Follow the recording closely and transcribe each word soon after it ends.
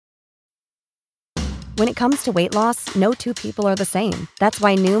When it comes to weight loss, no two people are the same. That's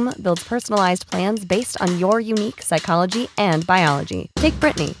why Noom builds personalized plans based on your unique psychology and biology. Take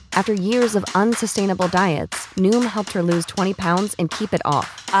Brittany. After years of unsustainable diets, Noom helped her lose 20 pounds and keep it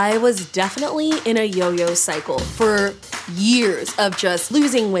off. I was definitely in a yo-yo cycle for years of just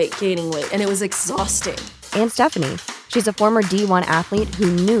losing weight, gaining weight, and it was exhausting. And Stephanie. She's a former D1 athlete who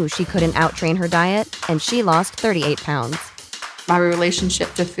knew she couldn't outtrain her diet, and she lost 38 pounds. My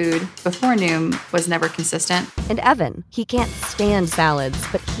relationship to food before Noom was never consistent. And Evan, he can't stand salads,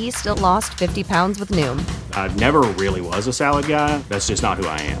 but he still lost 50 pounds with Noom. I never really was a salad guy. That's just not who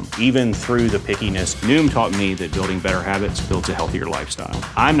I am. Even through the pickiness, Noom taught me that building better habits builds a healthier lifestyle.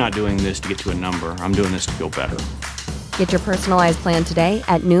 I'm not doing this to get to a number. I'm doing this to feel better. Get your personalized plan today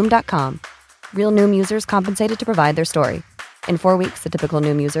at Noom.com. Real Noom users compensated to provide their story. In 4 weeks, the typical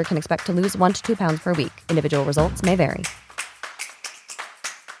Noom user can expect to lose 1 to 2 pounds per week. Individual results may vary.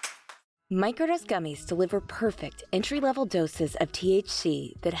 Microdose gummies deliver perfect entry-level doses of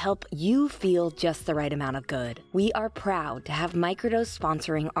THC that help you feel just the right amount of good. We are proud to have Microdose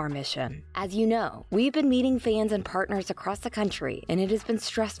sponsoring our mission. As you know, we've been meeting fans and partners across the country, and it has been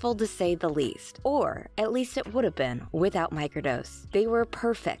stressful to say the least. Or, at least it would have been without Microdose. They were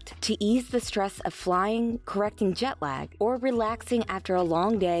perfect to ease the stress of flying, correcting jet lag, or relaxing after a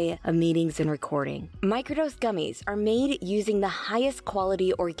long day of meetings and recording. Microdose gummies are made using the highest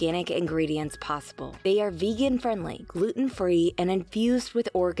quality organic ingredients possible. They are vegan-friendly, gluten-free, and infused with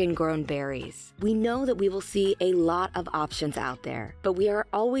Oregon-grown berries. We know that we will see a lot of options out there, but we are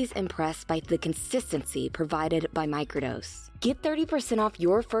always impressed by the consistency provided by Microdose. Get 30% off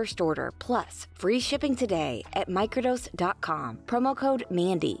your first order, plus free shipping today at microdose.com. Promo code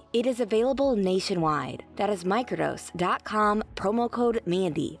MANDY. It is available nationwide. That is microdose.com, promo code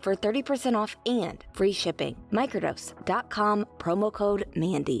MANDY for 30% off and free shipping. Microdose.com, promo code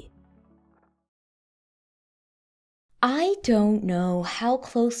MANDY. I don't know how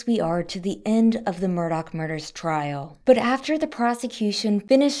close we are to the end of the Murdaugh murders trial, but after the prosecution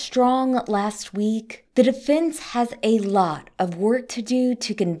finished strong last week, the defense has a lot of work to do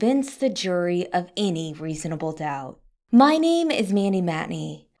to convince the jury of any reasonable doubt. My name is Mandy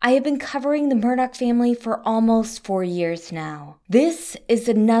Matney. I have been covering the Murdaugh family for almost 4 years now. This is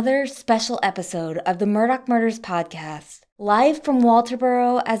another special episode of the Murdaugh Murders podcast, live from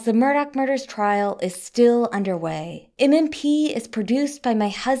Walterboro as the Murdaugh murders trial is still underway. MMP is produced by my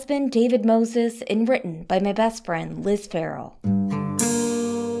husband, David Moses, and written by my best friend, Liz Farrell.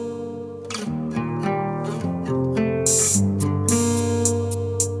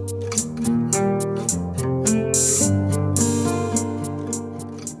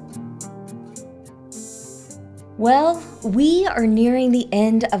 Well, we are nearing the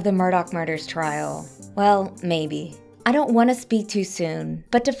end of the Murdaugh murders trial. Well, maybe. I don't want to speak too soon,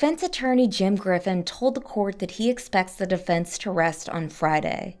 but defense attorney Jim Griffin told the court that he expects the defense to rest on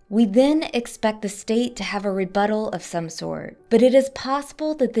Friday. We then expect the state to have a rebuttal of some sort, but it is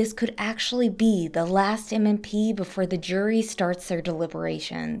possible that this could actually be the last MMP before the jury starts their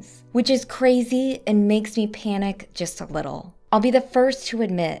deliberations, which is crazy and makes me panic just a little. I'll be the first to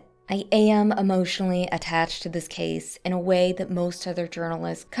admit I am emotionally attached to this case in a way that most other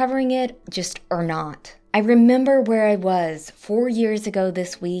journalists covering it just are not. I remember where I was 4 years ago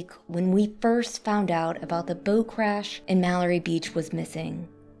this week when we first found out about the boat crash and Mallory Beach was missing.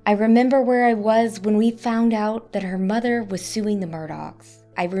 I remember where I was when we found out that her mother was suing the Murdaughs.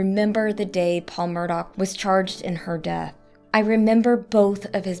 I remember the day Paul Murdaugh was charged in her death. I remember both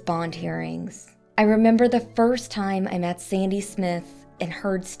of his bond hearings. I remember the first time I met Sandy Smith and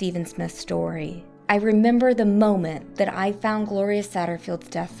heard Stephen Smith's story. I remember the moment that I found Gloria Satterfield's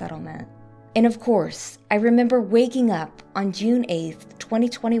death settlement. And of course, I remember waking up on June 8th,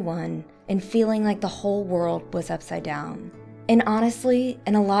 2021, and feeling like the whole world was upside down. And honestly,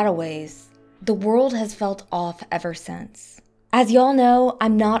 in a lot of ways, the world has felt off ever since. As y'all know,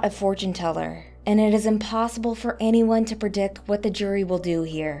 I'm not a fortune teller, and it is impossible for anyone to predict what the jury will do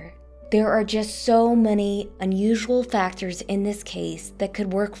here. There are just so many unusual factors in this case that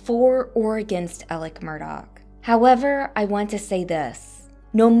could work for or against Alec Murdaugh. However, I want to say this.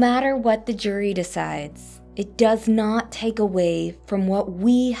 No matter what the jury decides, it does not take away from what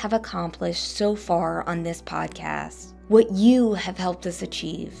we have accomplished so far on this podcast, what you have helped us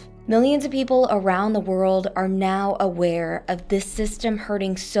achieve. Millions of people around the world are now aware of this system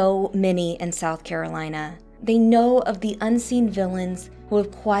hurting so many in South Carolina. They know of the unseen villains who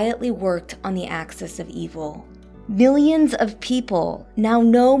have quietly worked on the axis of evil. Millions of people now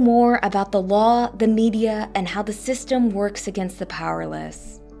know more about the law, the media, and how the system works against the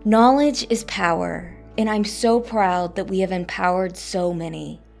powerless. Knowledge is power, and I'm so proud that we have empowered so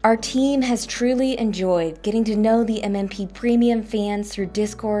many. Our team has truly enjoyed getting to know the MMP Premium fans through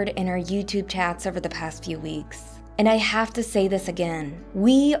Discord and our YouTube chats over the past few weeks. And I have to say this again,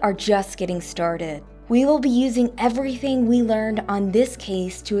 we are just getting started. We will be using everything we learned on this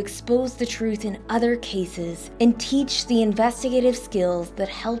case to expose the truth in other cases and teach the investigative skills that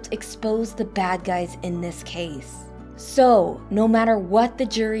helped expose the bad guys in this case. So, no matter what the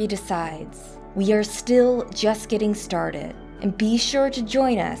jury decides, we are still just getting started. And be sure to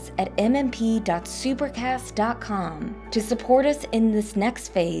join us at mmp.supercast.com to support us in this next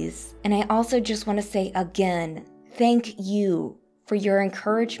phase. And I also just want to say again, thank you for your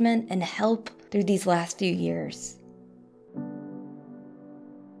encouragement and help through these last few years.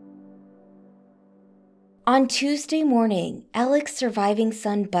 On Tuesday morning, Alec's surviving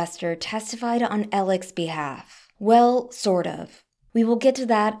son Buster testified on Alec's behalf. Well, sort of. We will get to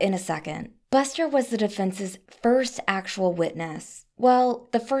that in a second. Buster was the defense's first actual witness. Well,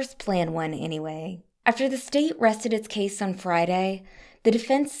 the first planned one anyway. After the state rested its case on Friday, the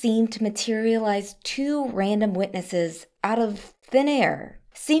defense seemed to materialize two random witnesses out of thin air,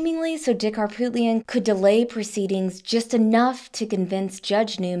 seemingly so Dick Harpootlian could delay proceedings just enough to convince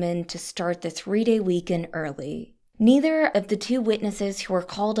Judge Newman to start the 3-day weekend early. Neither of the two witnesses who were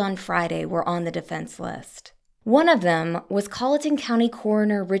called on Friday were on the defense list. One of them was Colleton County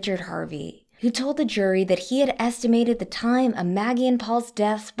Coroner Richard Harvey, who told the jury that he had estimated the time of Maggie and Paul's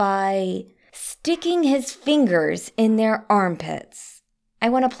deaths by sticking his fingers in their armpits. I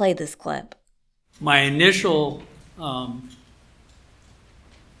want to play this clip. My initial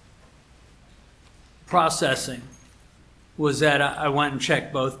processing was that I went and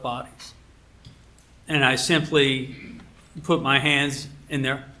checked both bodies. And I simply put my hands in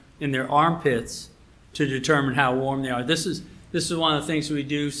their armpits to determine how warm they are. This is one of the things we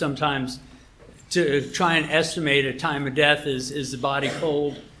do sometimes to try and estimate a time of death. Is the body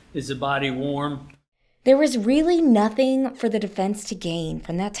cold? Is the body warm? There was really nothing for the defense to gain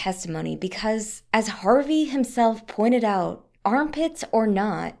from that testimony because, as Harvey himself pointed out, armpits or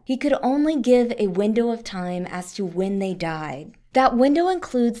not, he could only give a window of time as to when they died. That window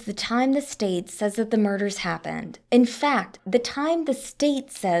includes the time the state says that the murders happened. In fact, the time the state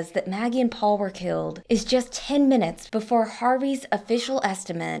says that Maggie and Paul were killed is just 10 minutes before Harvey's official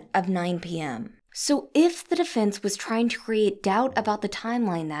estimate of 9 p.m. So if the defense was trying to create doubt about the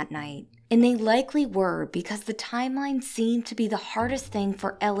timeline that night, and they likely were because the timeline seemed to be the hardest thing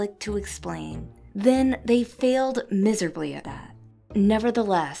for Alec to explain, then they failed miserably at that.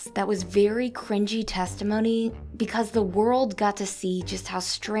 Nevertheless, that was very cringy testimony because the world got to see just how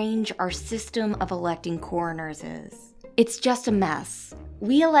strange our system of electing coroners is. It's just a mess.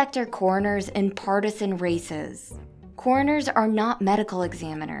 We elect our coroners in partisan races. Coroners are not medical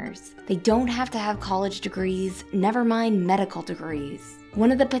examiners. They don't have to have college degrees, never mind medical degrees.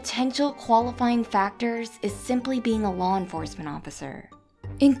 One of the potential qualifying factors is simply being a law enforcement officer.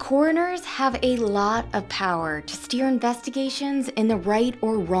 And coroners have a lot of power to steer investigations in the right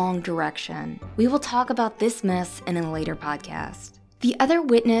or wrong direction. We will talk about this mess in a later podcast. The other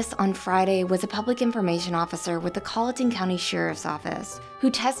witness on Friday was a public information officer with the Colleton County Sheriff's Office,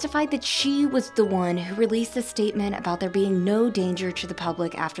 who testified that she was the one who released the statement about there being no danger to the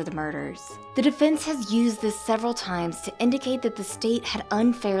public after the murders. The defense has used this several times to indicate that the state had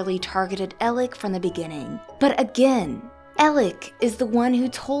unfairly targeted Alec from the beginning. But again, Alec is the one who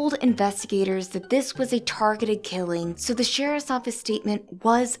told investigators that this was a targeted killing, so the sheriff's office statement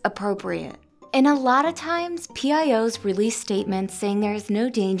was appropriate. And a lot of times, PIOs release statements saying there is no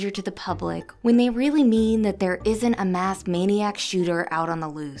danger to the public when they really mean that there isn't a mass maniac shooter out on the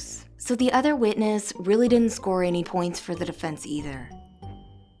loose. So the other witness really didn't score any points for the defense either.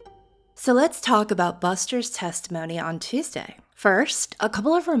 So let's talk about Buster's testimony on Tuesday. First, a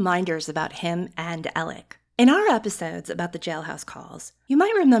couple of reminders about him and Alec. In our episodes about the jailhouse calls, you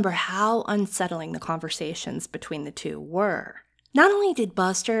might remember how unsettling the conversations between the two were. Not only did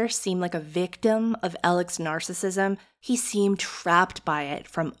Buster seem like a victim of Alec's narcissism, he seemed trapped by it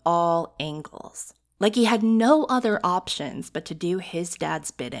from all angles. Like he had no other options but to do his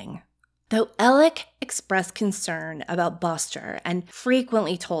dad's bidding. Though Alec expressed concern about Buster and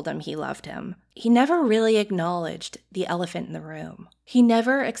frequently told him he loved him, he never really acknowledged the elephant in the room. He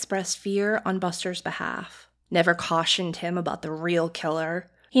never expressed fear on Buster's behalf, never cautioned him about the real killer.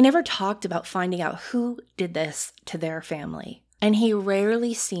 He never talked about finding out who did this to their family. And he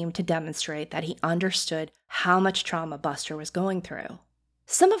rarely seemed to demonstrate that he understood how much trauma Buster was going through.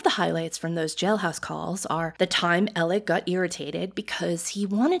 Some of the highlights from those jailhouse calls are the time Alec got irritated because he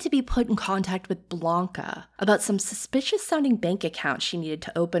wanted to be put in contact with Blanca about some suspicious-sounding bank account she needed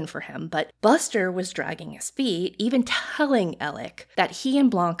to open for him, but Buster was dragging his feet, even telling Alec that he and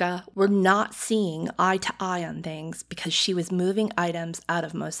Blanca were not seeing eye to eye on things because she was moving items out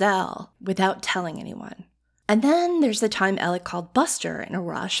of Moselle without telling anyone. And then there's the time Alec called Buster in a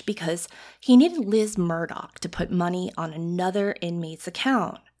rush because he needed Liz Murdaugh to put money on another inmate's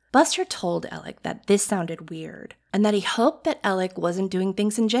account. Buster told Alec that this sounded weird, and that he hoped that Alec wasn't doing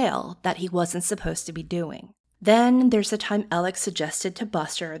things in jail that he wasn't supposed to be doing. Then there's the time Alec suggested to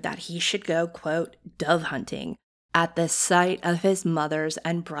Buster that he should go, quote, dove hunting at the site of his mother's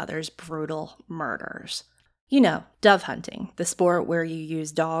and brother's brutal murders. You know, dove hunting, the sport where you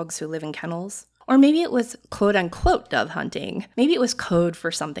use dogs who live in kennels. Or maybe it was quote-unquote dove hunting. Maybe it was code for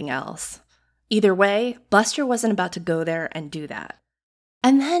something else. Either way, Buster wasn't about to go there and do that.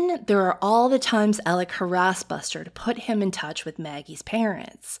 And then there are all the times Alec harassed Buster to put him in touch with Maggie's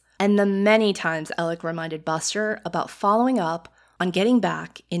parents. And the many times Alec reminded Buster about following up on getting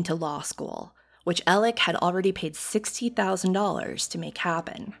back into law school, which Alec had already paid $60,000 to make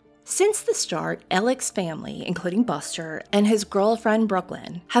happen. Since the start, Alec's family, including Buster and his girlfriend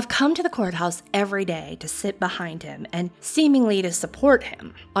Brooklyn, have come to the courthouse every day to sit behind him and seemingly to support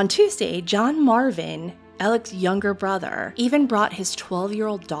him. On Tuesday, John Marvin, Alec's younger brother, even brought his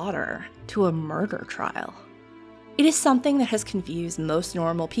 12-year-old daughter to a murder trial. It is something that has confused most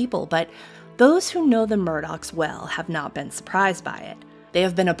normal people, but those who know the Murdaughs well have not been surprised by it. They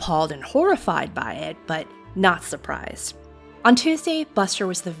have been appalled and horrified by it, but not surprised. On Tuesday, Buster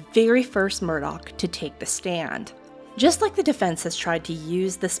was the very first Murdaugh to take the stand. Just like the defense has tried to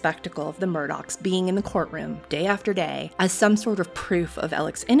use the spectacle of the Murdaughs being in the courtroom day after day as some sort of proof of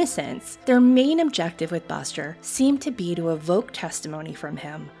Alec's innocence, their main objective with Buster seemed to be to evoke testimony from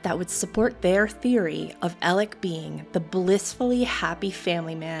him that would support their theory of Alec being the blissfully happy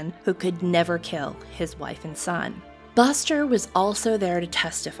family man who could never kill his wife and son. Buster was also there to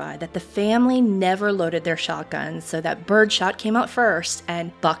testify that the family never loaded their shotguns so that birdshot came out first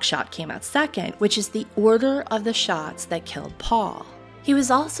and buckshot came out second, which is the order of the shots that killed Paul. He was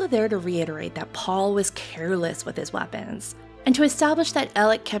also there to reiterate that Paul was careless with his weapons, and to establish that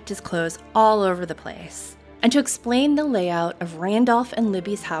Alec kept his clothes all over the place, and to explain the layout of Randolph and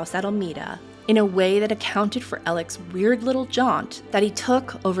Libby's house at Alameda in a way that accounted for Alec's weird little jaunt that he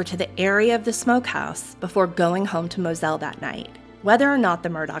took over to the area of the smokehouse before going home to Moselle that night. Whether or not the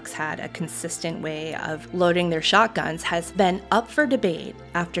Murdaughs had a consistent way of loading their shotguns has been up for debate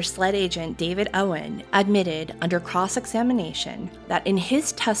after SLED agent David Owen admitted under cross-examination that in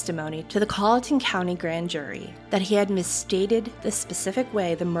his testimony to the Colleton County grand jury that he had misstated the specific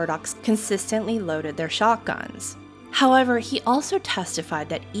way the Murdaughs consistently loaded their shotguns. However, he also testified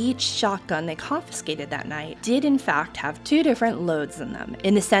that each shotgun they confiscated that night did in fact have two different loads in them,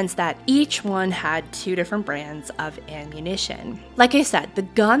 in the sense that each one had two different brands of ammunition. Like I said, the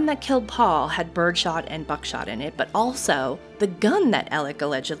gun that killed Paul had birdshot and buckshot in it, but also the gun that Alec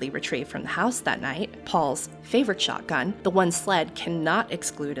allegedly retrieved from the house that night, Paul's favorite shotgun, the one SLED cannot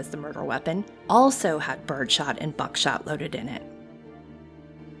exclude as the murder weapon, also had birdshot and buckshot loaded in it.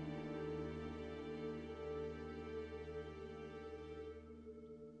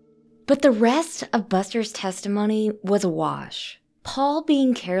 But the rest of Buster's testimony was a wash. Paul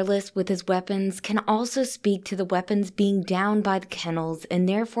being careless with his weapons can also speak to the weapons being down by the kennels and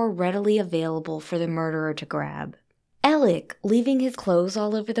therefore readily available for the murderer to grab. Alec leaving his clothes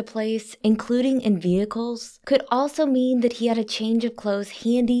all over the place, including in vehicles, could also mean that he had a change of clothes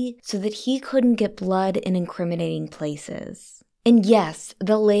handy so that he couldn't get blood in incriminating places. And yes,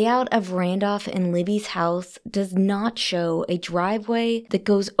 the layout of Randolph and Libby's house does not show a driveway that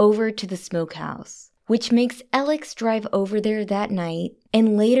goes over to the smokehouse, which makes Alec's drive over there that night,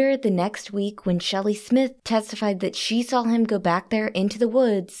 and later the next week when Shelley Smith testified that she saw him go back there into the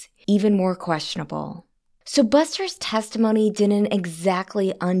woods, even more questionable. So Buster's testimony didn't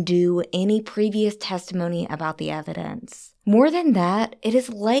exactly undo any previous testimony about the evidence. More than that, it is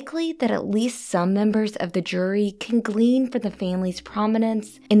likely that at least some members of the jury can glean from the family's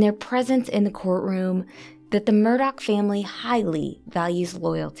prominence and their presence in the courtroom that the Murdaugh family highly values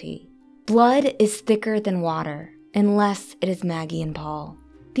loyalty. Blood is thicker than water, unless it is Maggie and Paul.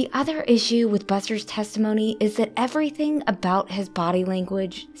 The other issue with Buster's testimony is that everything about his body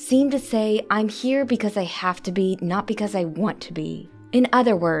language seemed to say, I'm here because I have to be, not because I want to be. In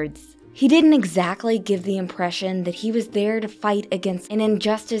other words, he didn't exactly give the impression that he was there to fight against an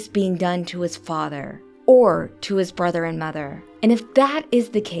injustice being done to his father or to his brother and mother. And if that is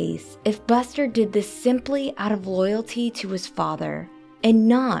the case, if Buster did this simply out of loyalty to his father, and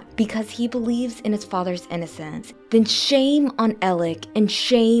not because he believes in his father's innocence, then shame on Alec and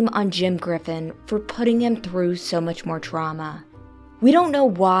shame on Jim Griffin for putting him through so much more trauma. We don't know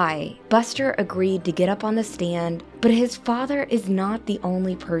why Buster agreed to get up on the stand, but his father is not the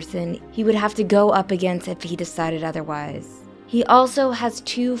only person he would have to go up against if he decided otherwise. He also has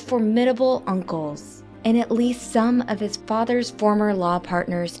 2 formidable uncles, and at least some of his father's former law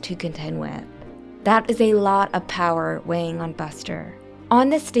partners to contend with. That is a lot of power weighing on Buster. On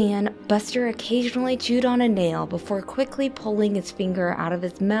the stand, Buster occasionally chewed on a nail before quickly pulling his finger out of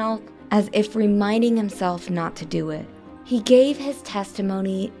his mouth as if reminding himself not to do it. He gave his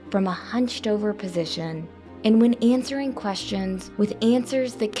testimony from a hunched-over position, and when answering questions with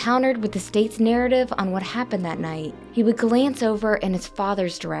answers that countered with the state's narrative on what happened that night, he would glance over in his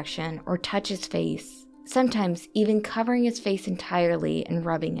father's direction or touch his face, sometimes even covering his face entirely and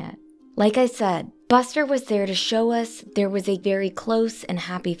rubbing it. Like I said, Buster was there to show us there was a very close and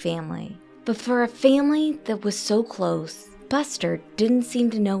happy family. But for a family that was so close, Buster didn't seem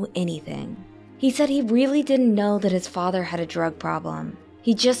to know anything. He said he really didn't know that his father had a drug problem.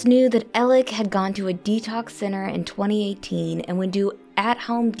 He just knew that Alec had gone to a detox center in 2018 and would do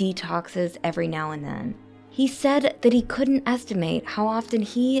at-home detoxes every now and then. He said that he couldn't estimate how often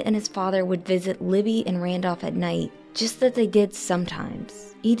he and his father would visit Libby and Randolph at night, just that they did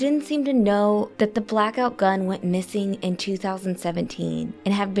sometimes. He didn't seem to know that the blackout gun went missing in 2017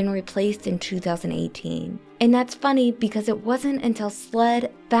 and had been replaced in 2018. And that's funny because it wasn't until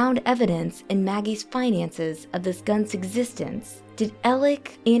SLED found evidence in Maggie's finances of this gun's existence did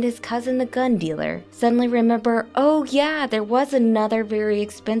Alec and his cousin the gun dealer suddenly remember, oh yeah, there was another very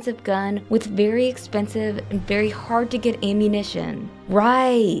expensive gun with very expensive and very hard to get ammunition.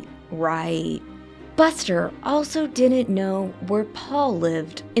 Right. Buster also didn't know where Paul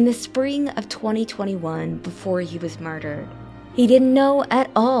lived in the spring of 2021 before he was murdered. He didn't know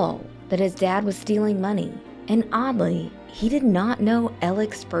at all that his dad was stealing money, and oddly, he did not know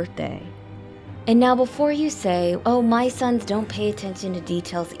Alec's birthday. And now before you say, oh, my sons don't pay attention to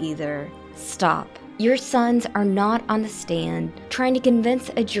details either, stop. Your sons are not on the stand trying to convince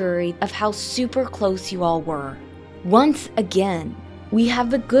a jury of how super close you all were. Once again, we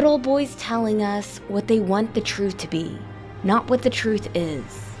have the good old boys telling us what they want the truth to be, not what the truth is.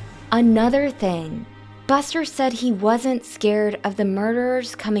 Another thing, Buster said he wasn't scared of the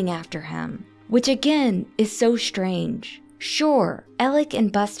murderers coming after him, which again is so strange. Sure, Alec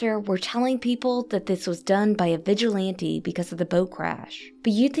and Buster were telling people that this was done by a vigilante because of the boat crash,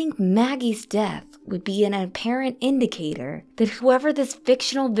 but you'd think Maggie's death would be an apparent indicator that whoever this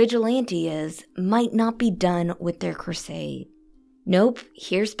fictional vigilante is might not be done with their crusade. Nope,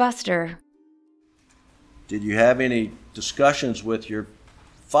 here's Buster. Did you have any discussions with your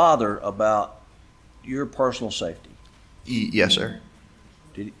father about your personal safety? Yes, sir.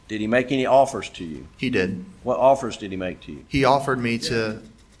 Did he make any offers to you? He did. What offers did he make to you? He offered me to...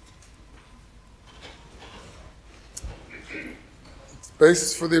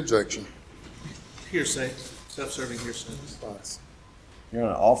 Basis for the objection. Hearsay. Self-serving hearsay. Response. An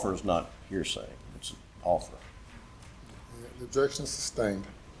offer is not hearsay. It's an offer. The objection is sustained.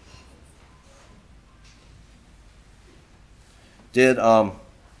 Did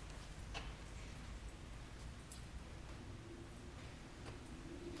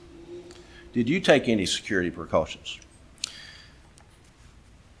you take any security precautions?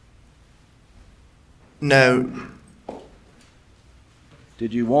 No.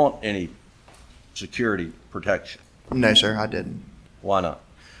 Did you want any security protection? No, sir, I didn't. Why not?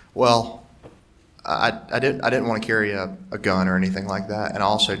 Well, I didn't want to carry a gun or anything like that, and I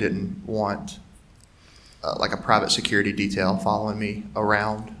also didn't want like a private security detail following me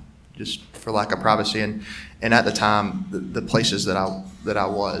around, just for lack of privacy. And at the time, the places that I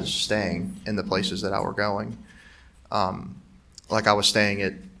was staying and the places that I were going, like I was staying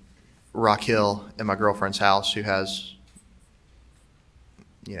at Rock Hill in my girlfriend's house, who has,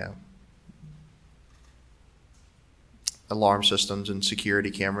 alarm systems and security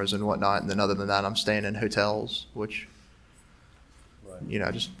cameras and whatnot. And then other than that, I'm staying in hotels, which,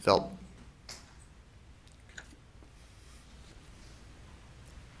 I just felt.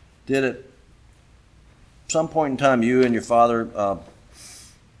 Did at some point in time you and your father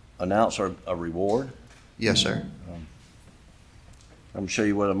announce a reward? Yes, sir. I'm going to show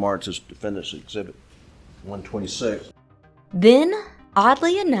you what it marks as Defendant's Exhibit 126. Then,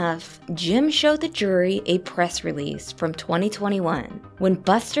 oddly enough, Jim showed the jury a press release from 2021 when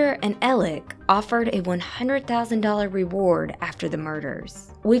Buster and Alec offered a $100,000 reward after the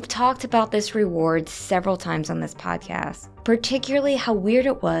murders. We've talked about this reward several times on this podcast, particularly how weird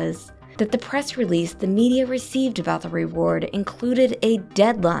it was that the press release the media received about the reward included a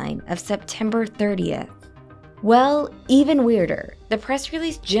deadline of September 30th. Well, even weirder, the press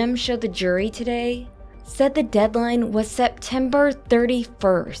release Jim showed the jury today said the deadline was September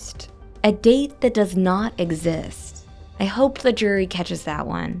 31st, a date that does not exist. I hope the jury catches that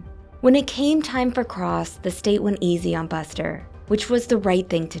one. When it came time for cross, the state went easy on Buster, which was the right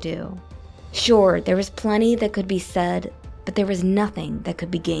thing to do. Sure, there was plenty that could be said, but there was nothing that could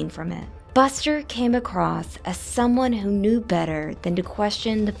be gained from it. Buster came across as someone who knew better than to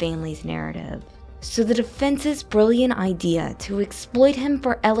question the family's narrative. So the defense's brilliant idea to exploit him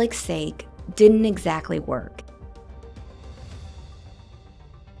for Alec's sake didn't exactly work.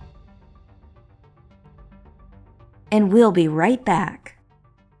 And we'll be right back.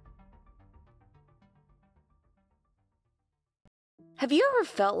 Have you ever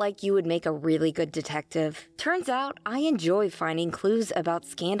felt like you would make a really good detective? Turns out I enjoy finding clues about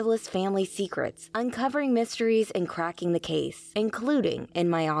scandalous family secrets, uncovering mysteries, and cracking the case, including in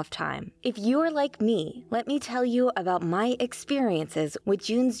my off time. If you are like me, let me tell you about my experiences with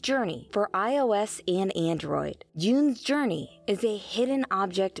June's Journey for iOS and Android. June's Journey is a hidden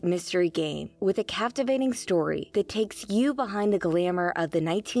object mystery game with a captivating story that takes you behind the glamour of the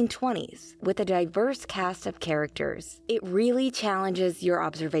 1920s with a diverse cast of characters. It really challenges your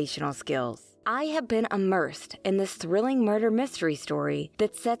observational skills. I have been immersed in this thrilling murder mystery story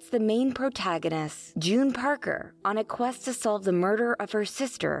that sets the main protagonist, June Parker, on a quest to solve the murder of her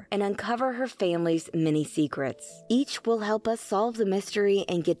sister and uncover her family's many secrets. Each will help us solve the mystery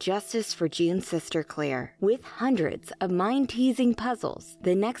and get justice for June's sister Claire. With hundreds of mind-teasing puzzles,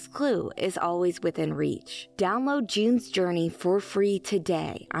 the next clue is always within reach. Download June's Journey for free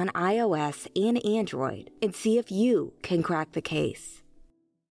today on iOS and Android and see if you can crack the case.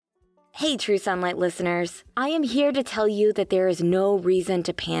 Hey True Sunlight listeners, I am here to tell you that there is no reason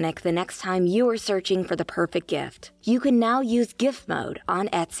to panic the next time you are searching for the perfect gift. You can now use gift mode on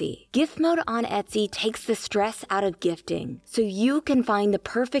Etsy. Gift mode on Etsy takes the stress out of gifting, so you can find the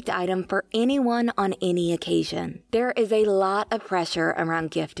perfect item for anyone on any occasion. There is a lot of pressure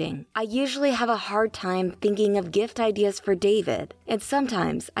around gifting. I usually have a hard time thinking of gift ideas for David, and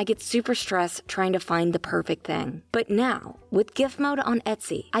sometimes I get super stressed trying to find the perfect thing. But now, with gift mode on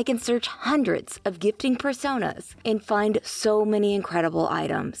Etsy, I can search hundreds of gifting personas and find so many incredible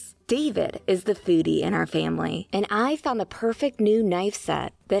items. David is the foodie in our family, and I found the perfect new knife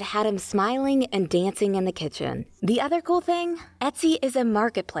set that had him smiling and dancing in the kitchen. The other cool thing? Etsy is a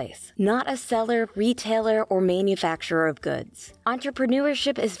marketplace, not a seller, retailer, or manufacturer of goods.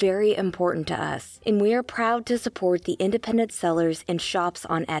 Entrepreneurship is very important to us, and we are proud to support the independent sellers and shops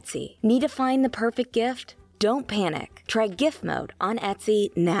on Etsy. Need to find the perfect gift? Don't panic. Try gift mode on Etsy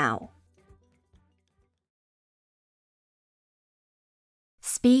now.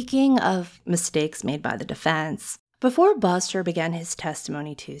 Speaking of mistakes made by the defense, before Buster began his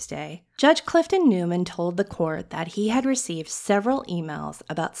testimony Tuesday, Judge Clifton Newman told the court that he had received several emails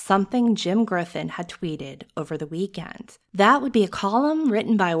about something Jim Griffin had tweeted over the weekend. That would be a column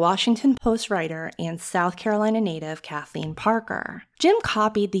written by Washington Post writer and South Carolina native Kathleen Parker. Jim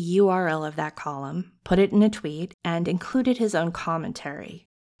copied the URL of that column, put it in a tweet, and included his own commentary.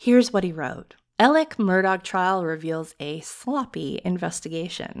 Here's what he wrote. Alec Murdaugh trial reveals a sloppy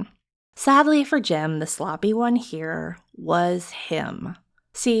investigation. Sadly for Jim, the sloppy one here was him.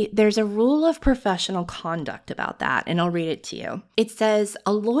 See, there's a rule of professional conduct about that, and I'll read it to you. It says,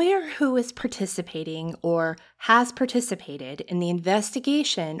 a lawyer who is participating or has participated in the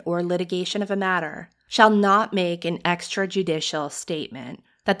investigation or litigation of a matter shall not make an extrajudicial statement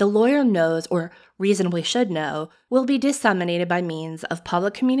that the lawyer knows or reasonably should know will be disseminated by means of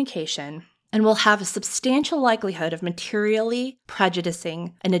public communication and will have a substantial likelihood of materially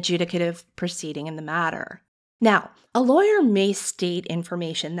prejudicing an adjudicative proceeding in the matter. Now, a lawyer may state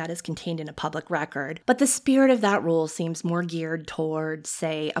information that is contained in a public record, but the spirit of that rule seems more geared toward,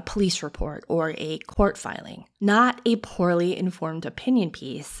 say, a police report or a court filing, not a poorly informed opinion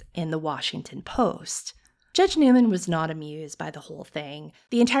piece in the Washington Post. Judge Newman was not amused by the whole thing.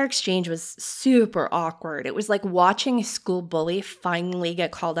 The entire exchange was super awkward. It was like watching a school bully finally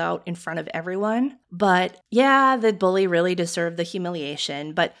get called out in front of everyone. But yeah, the bully really deserved the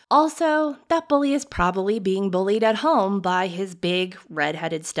humiliation. But also, that bully is probably being bullied at home by his big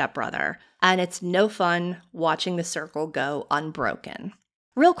red-headed stepbrother. And it's no fun watching the circle go unbroken.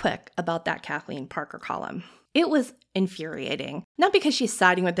 Real quick about that Kathleen Parker column. It was infuriating, not because she's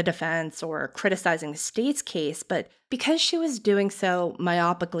siding with the defense or criticizing the state's case, but because she was doing so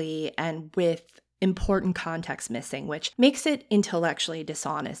myopically and with important context missing, which makes it intellectually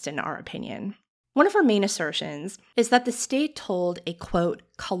dishonest in our opinion. One of her main assertions is that the state told a, quote,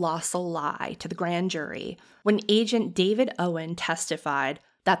 colossal lie to the grand jury when Agent David Owen testified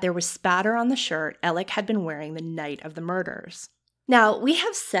that there was spatter on the shirt Alec had been wearing the night of the murders. Now, we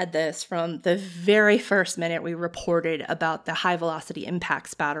have said this from the very first minute we reported about the high-velocity impact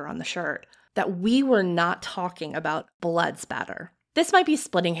spatter on the shirt, that we were not talking about blood spatter. This might be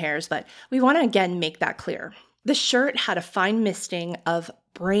splitting hairs, but we want to again make that clear. The shirt had a fine misting of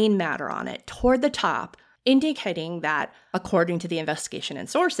brain matter on it toward the top, indicating that, according to the investigation and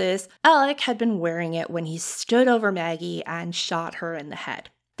sources, Alec had been wearing it when he stood over Maggie and shot her in the head.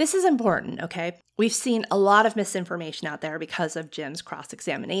 This is important, okay? We've seen a lot of misinformation out there because of Jim's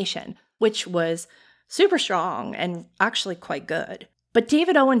cross-examination, which was super strong and actually quite good. But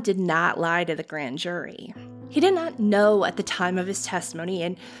David Owen did not lie to the grand jury. He did not know at the time of his testimony,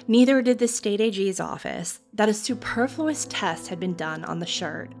 and neither did the state AG's office, that a superfluous test had been done on the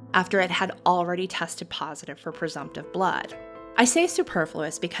shirt after it had already tested positive for presumptive blood. I say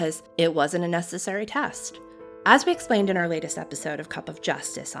superfluous because it wasn't a necessary test. As we explained in our latest episode of Cup of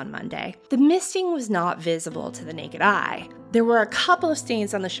Justice on Monday, the misting was not visible to the naked eye. There were a couple of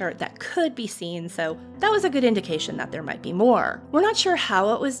stains on the shirt that could be seen, so that was a good indication that there might be more. We're not sure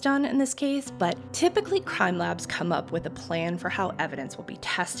how it was done in this case, but typically crime labs come up with a plan for how evidence will be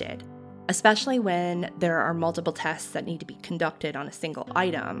tested, especially when there are multiple tests that need to be conducted on a single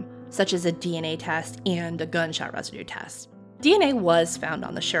item, such as a DNA test and a gunshot residue test. DNA was found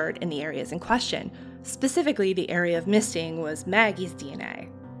on the shirt in the areas in question. Specifically, the area of misting was Maggie's DNA.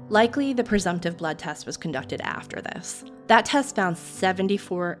 Likely, the presumptive blood test was conducted after this. That test found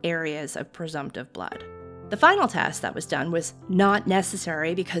 74 areas of presumptive blood. The final test that was done was not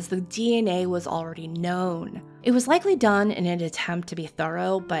necessary because the DNA was already known. It was likely done in an attempt to be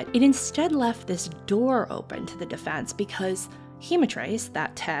thorough, but it instead left this door open to the defense because hemotrace,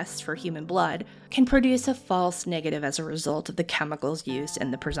 that test for human blood, can produce a false negative as a result of the chemicals used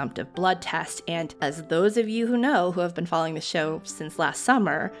in the presumptive blood test, and as those of you who know who have been following the show since last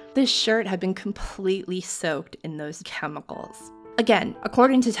summer, this shirt had been completely soaked in those chemicals. Again,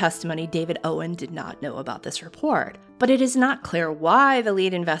 according to testimony, David Owen did not know about this report, but it is not clear why the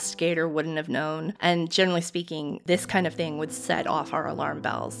lead investigator wouldn't have known, and generally speaking, this kind of thing would set off our alarm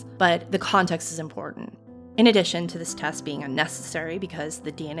bells, but the context is important. In addition to this test being unnecessary because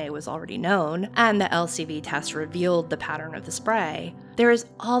the DNA was already known and the LCV test revealed the pattern of the spray, there is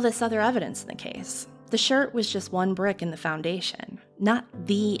all this other evidence in the case. The shirt was just one brick in the foundation, not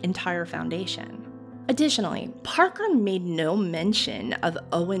the entire foundation. Additionally, Parker made no mention of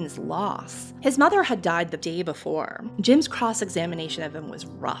Owen's loss. His mother had died the day before. Jim's cross-examination of him was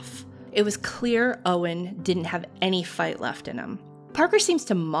rough. It was clear Owen didn't have any fight left in him. Parker seems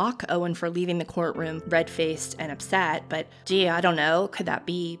to mock Owen for leaving the courtroom red-faced and upset, but gee, I don't know, could that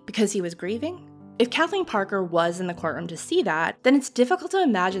be because he was grieving? If Kathleen Parker was in the courtroom to see that, then it's difficult to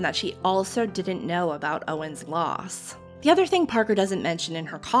imagine that she also didn't know about Owen's loss. The other thing Parker doesn't mention in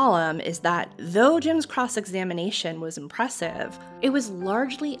her column is that though Jim's cross-examination was impressive, it was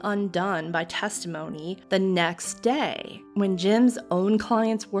largely undone by testimony the next day, when Jim's own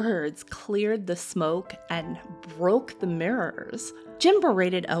client's words cleared the smoke and broke the mirrors. Jim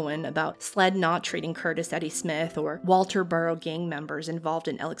berated Owen about SLED not treating Curtis Eddie Smith or Walter Burrow gang members involved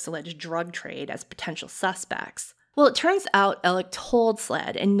in Alec's alleged drug trade as potential suspects. Well, it turns out Alec told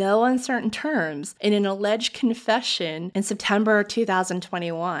SLED in no uncertain terms in an alleged confession in September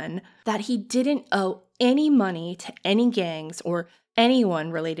 2021 that he didn't owe any money to any gangs or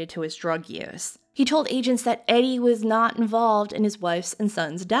anyone related to his drug use. He told agents that Eddie was not involved in his wife's and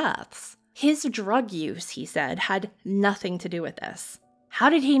son's deaths. His drug use, he said, had nothing to do with this. How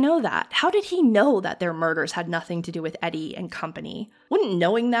did he know that? How did he know that their murders had nothing to do with Eddie and company? Wouldn't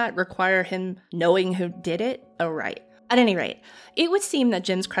knowing that require him knowing who did it? Oh, right. At any rate, it would seem that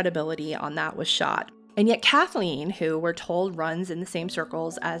Jim's credibility on that was shot. And yet Kathleen, who we're told runs in the same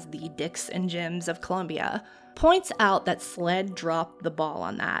circles as the Dicks and Jims of Columbia, points out that SLED dropped the ball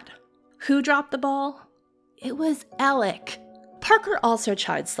on that. Who dropped the ball? It was Alec. Parker also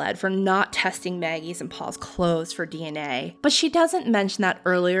chides SLED for not testing Maggie's and Paul's clothes for DNA, but she doesn't mention that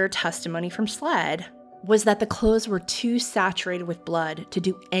earlier testimony from SLED was that the clothes were too saturated with blood to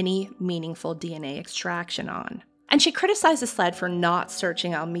do any meaningful DNA extraction on. And she criticizes SLED for not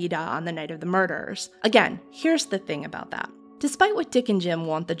searching Almeida on the night of the murders. Again, here's the thing about that. Despite what Dick and Jim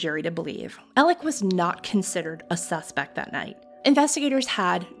want the jury to believe, Alec was not considered a suspect that night. Investigators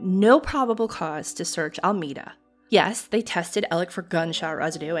had no probable cause to search Almeida. Yes, they tested Alec for gunshot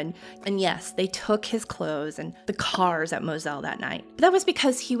residue, and yes, they took his clothes and the cars at Moselle that night. But that was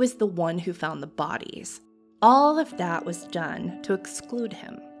because he was the one who found the bodies. All of that was done to exclude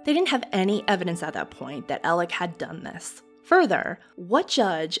him. They didn't have any evidence at that point that Alec had done this. Further, what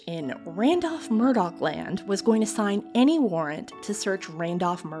judge in Randolph Murdaugh land was going to sign any warrant to search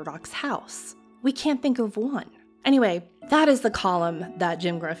Randolph Murdaugh's house? We can't think of one. Anyway, that is the column that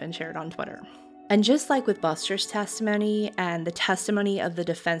Jim Griffin shared on Twitter. And just like with Buster's testimony and the testimony of the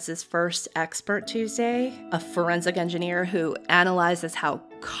defense's first expert Tuesday, a forensic engineer who analyzes how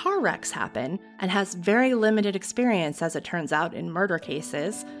car wrecks happen and has very limited experience, as it turns out, in murder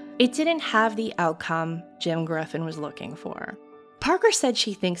cases, it didn't have the outcome Jim Griffin was looking for. Parker said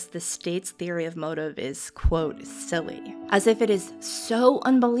she thinks the state's theory of motive is, quote, silly, as if it is so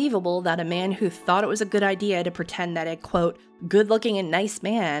unbelievable that a man who thought it was a good idea to pretend that a, quote, good-looking and nice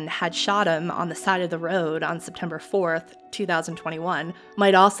man had shot him on the side of the road on September 4th, 2021,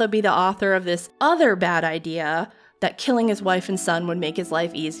 might also be the author of this other bad idea that killing his wife and son would make his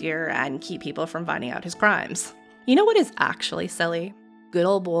life easier and keep people from finding out his crimes. You know what is actually silly? Good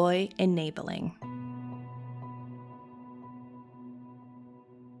old boy enabling.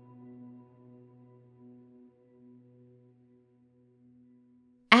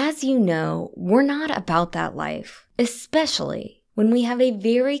 As you know, we're not about that life, especially when we have a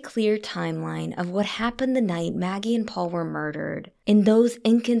very clear timeline of what happened the night Maggie and Paul were murdered, and those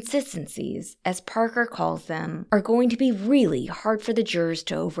inconsistencies, as Parker calls them, are going to be really hard for the jurors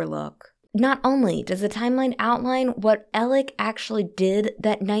to overlook. Not only does the timeline outline what Alec actually did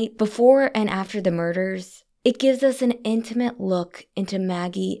that night before and after the murders, it gives us an intimate look into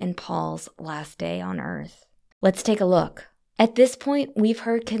Maggie and Paul's last day on Earth. Let's take a look. At this point, we've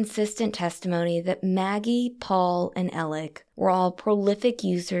heard consistent testimony that Maggie, Paul, and Alec were all prolific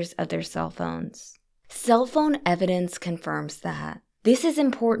users of their cell phones. Cell phone evidence confirms that. This is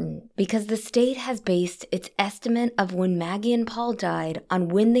important because the state has based its estimate of when Maggie and Paul died on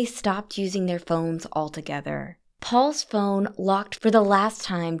when they stopped using their phones altogether. Paul's phone locked for the last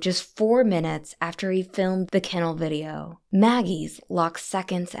time just 4 minutes after he filmed the kennel video. Maggie's locked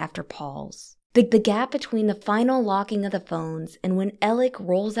seconds after Paul's. The gap between the final locking of the phones and when Alec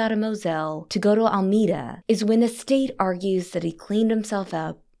rolls out of Moselle to go to Alameda is when the state argues that he cleaned himself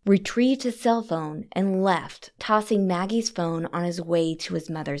up, retrieved his cell phone, and left, tossing Maggie's phone on his way to his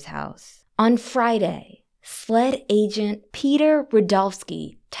mother's house. On Friday, SLED agent Peter Rudolph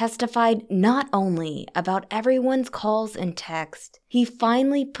testified not only about everyone's calls and texts, he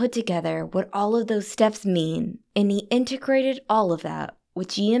finally put together what all of those steps mean, and he integrated all of that with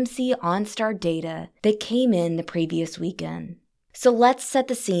GMC OnStar data that came in the previous weekend. So let's set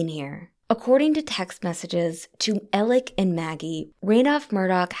the scene here. According to text messages to Alec and Maggie, Randolph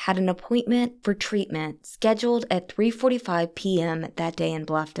Murdaugh had an appointment for treatment scheduled at 3:45 p.m. that day in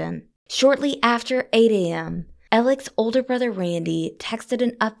Bluffton. Shortly after 8 a.m., Alec's older brother Randy texted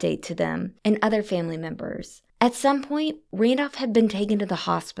an update to them and other family members. At some point, Randolph had been taken to the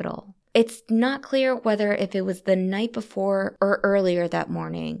hospital. It's not clear whether if it was the night before or earlier that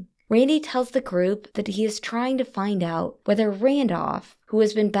morning. Randy tells the group that he is trying to find out whether Randolph, who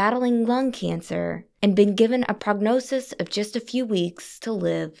has been battling lung cancer and been given a prognosis of just a few weeks to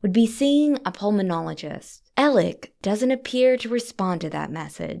live, would be seeing a pulmonologist. Alec doesn't appear to respond to that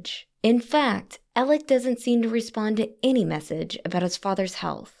message. In fact, Alec doesn't seem to respond to any message about his father's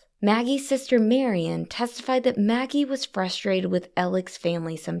health. Maggie's sister Marion testified that Maggie was frustrated with Alec's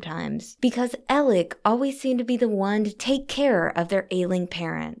family sometimes because Alec always seemed to be the one to take care of their ailing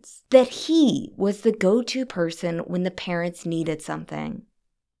parents, that he was the go-to person when the parents needed something.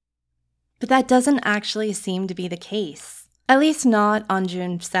 But that doesn't actually seem to be the case, at least not on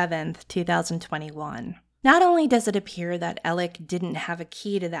June 7th, 2021. Not only does it appear that Alec didn't have a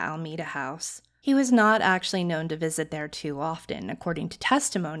key to the Alameda house, he was not actually known to visit there too often, according to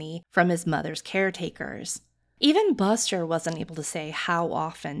testimony from his mother's caretakers. Even Buster wasn't able to say how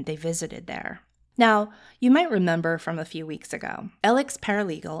often they visited there. Now, you might remember from a few weeks ago, Alec's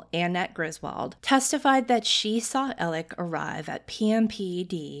paralegal, Annette Griswold, testified that she saw Alec arrive at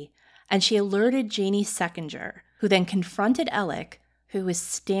PMPED, and she alerted Janie Seckinger, who then confronted Alec, who was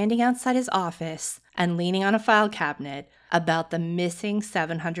standing outside his office and leaning on a file cabinet, about the missing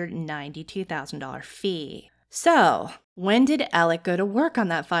 $792,000 fee. So, when did Alec go to work on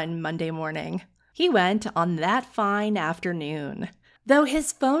that fine Monday morning? He went on that fine afternoon. Though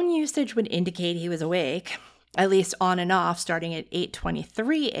his phone usage would indicate he was awake, at least on and off starting at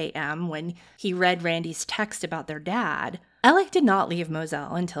 8:23 a.m. when he read Randy's text about their dad, Alec did not leave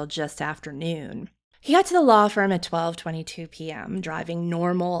Moselle until just after noon. He got to the law firm at 12:22 p.m., driving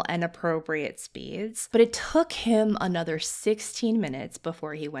normal and appropriate speeds, but it took him another 16 minutes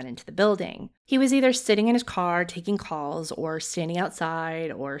before he went into the building. He was either sitting in his car taking calls or standing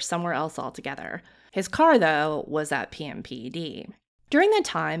outside or somewhere else altogether. His car, though, was at PMPED. During the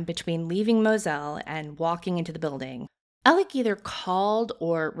time between leaving Moselle and walking into the building, Alec either called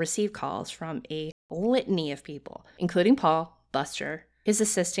or received calls from a litany of people, including Paul, Buster, his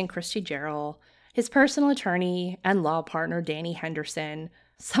assistant Christy Jarrell, his personal attorney and law partner Danny Henderson,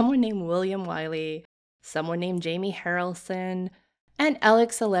 someone named William Wiley, someone named Jamie Harrelson, and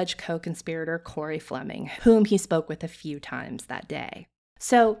Alec's alleged co-conspirator Corey Fleming, whom he spoke with a few times that day.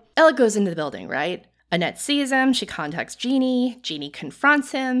 So Alec goes into the building, right? Annette sees him, she contacts Jeannie, Jeannie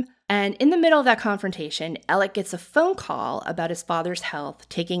confronts him, and in the middle of that confrontation, Alec gets a phone call about his father's health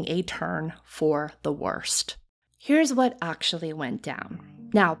taking a turn for the worst. Here's what actually went down.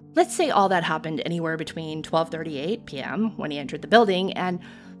 Now, let's say all that happened anywhere between 12:38 p.m. when he entered the building and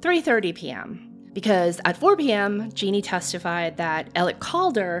 3:30 p.m. Because at 4 p.m., Jeannie testified that Alec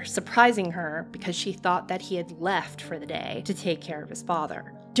called her, surprising her because she thought that he had left for the day to take care of his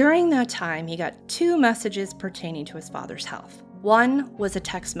father. During that time, he got 2 messages pertaining to his father's health. One was a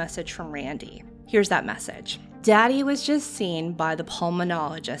text message from Randy. Here's that message. Daddy was just seen by the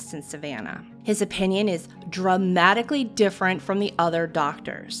pulmonologist in Savannah. His opinion is dramatically different from the other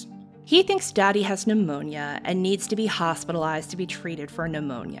doctors. He thinks Daddy has pneumonia and needs to be hospitalized to be treated for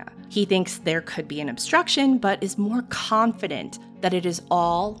pneumonia. He thinks there could be an obstruction, but is more confident that it is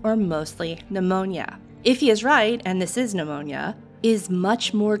all or mostly pneumonia. If he is right, and this is pneumonia, is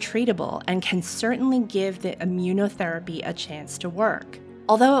much more treatable and can certainly give the immunotherapy a chance to work.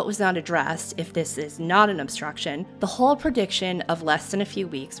 Although it was not addressed if this is not an obstruction, the whole prediction of less than a few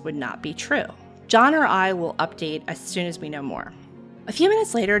weeks would not be true. John or I will update as soon as we know more. A few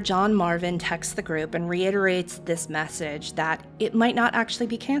minutes later, John Marvin texts the group and reiterates this message that it might not actually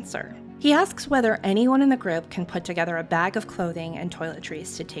be cancer. He asks whether anyone in the group can put together a bag of clothing and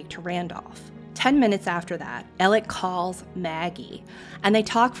toiletries to take to Randolph. 10 minutes after that, Alec calls Maggie, and they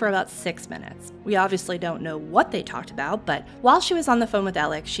talk for about 6 minutes. We obviously don't know what they talked about, but while she was on the phone with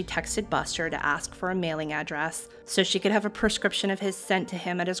Alec, she texted Buster to ask for a mailing address so she could have a prescription of his sent to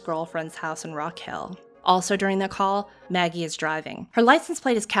him at his girlfriend's house in Rock Hill. Also during the call, Maggie is driving. Her license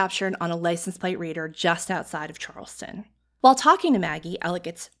plate is captured on a license plate reader just outside of Charleston. While talking to Maggie, Alec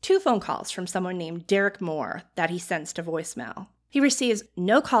gets 2 phone calls from someone named Derek Moore that he sends to voicemail. He receives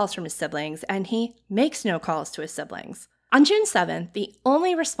no calls from his siblings, and he makes no calls to his siblings. On June 7th, the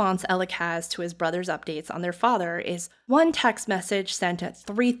only response Alec has to his brother's updates on their father is one text message sent at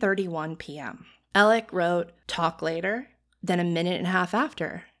 3:31 p.m. Alec wrote, "Talk later." Then a minute and a half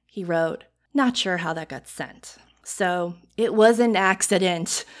after, he wrote, "Not sure how that got sent." So it was an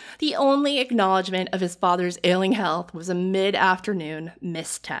accident. The only acknowledgement of his father's ailing health was a mid-afternoon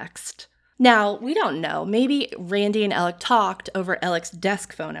mistext. Now, we don't know. Maybe Randy and Alec talked over Alec's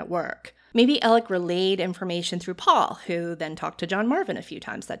desk phone at work. Maybe Alec relayed information through Paul, who then talked to John Marvin a few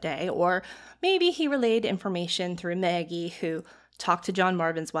times that day. Or maybe he relayed information through Maggie, who talked to John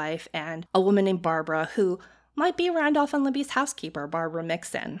Marvin's wife, and a woman named Barbara, who might be Randolph and Libby's housekeeper, Barbara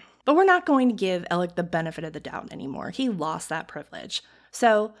Mixon. But we're not going to give Alec the benefit of the doubt anymore. He lost that privilege.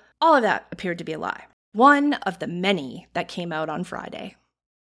 So all of that appeared to be a lie. One of the many that came out on Friday.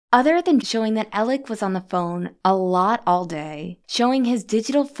 Other than showing that Alec was on the phone a lot all day, showing his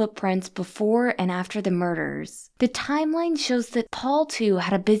digital footprints before and after the murders, the timeline shows that Paul too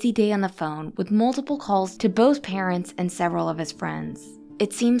had a busy day on the phone with multiple calls to both parents and several of his friends.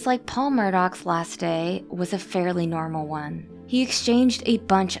 It seems like Paul Murdaugh's last day was a fairly normal one. He exchanged a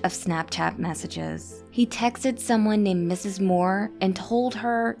bunch of Snapchat messages. He texted someone named Mrs. Moore and told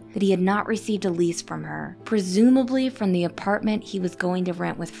her that he had not received a lease from her, presumably from the apartment he was going to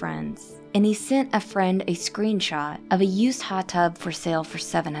rent with friends. And he sent a friend a screenshot of a used hot tub for sale for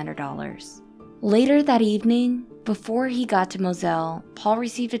 $700. Later that evening, before he got to Moselle, Paul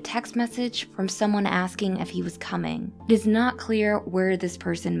received a text message from someone asking if he was coming. It is not clear where this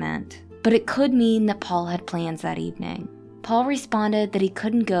person meant, but it could mean that Paul had plans that evening. Paul responded that he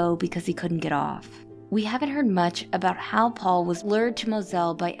couldn't go because he couldn't get off. We haven't heard much about how Paul was lured to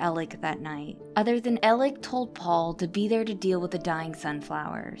Moselle by Alec that night, other than Alec told Paul to be there to deal with the dying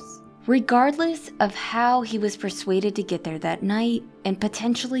sunflowers. Regardless of how he was persuaded to get there that night and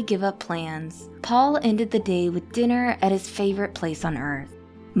potentially give up plans, Paul ended the day with dinner at his favorite place on earth,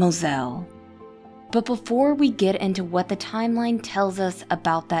 Moselle. But before we get into what the timeline tells us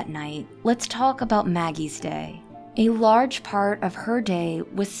about that night, let's talk about Maggie's day. A large part of her day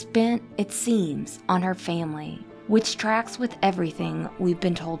was spent, it seems, on her family, which tracks with everything we've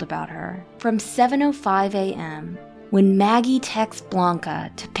been told about her. From 7:05 a.m., when Maggie texts Blanca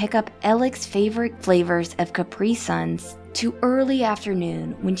to pick up Alec's favorite flavors of Capri Suns, to early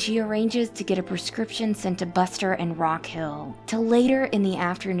afternoon when she arranges to get a prescription sent to Buster and Rock Hill, to later in the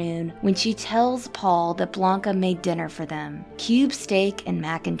afternoon when she tells Paul that Blanca made dinner for them, cube steak and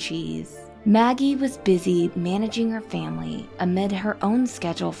mac and cheese. Maggie was busy managing her family amid her own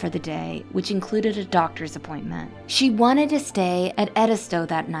schedule for the day, which included a doctor's appointment. She wanted to stay at Edisto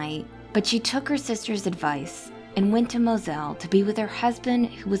that night, but she took her sister's advice and went to Moselle to be with her husband,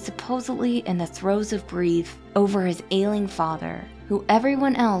 who was supposedly in the throes of grief over his ailing father, who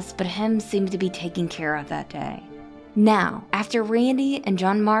everyone else but him seemed to be taking care of that day. Now, after Randy and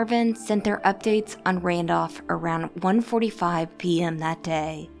John Marvin sent their updates on Randolph around 1:45 p.m. that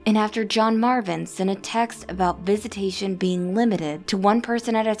day, and after John Marvin sent a text about visitation being limited to one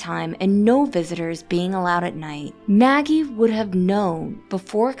person at a time and no visitors being allowed at night, Maggie would have known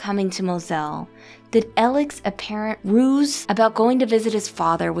before coming to Moselle that Alec's apparent ruse about going to visit his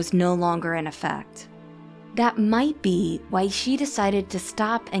father was no longer in effect. That might be why she decided to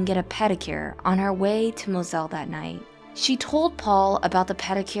stop and get a pedicure on her way to Moselle that night. She told Paul about the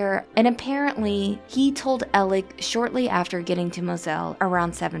pedicure, and apparently he told Alec shortly after getting to Moselle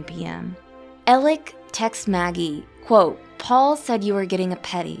around 7 p.m. Alec texts Maggie, quote, "Paul said you were getting a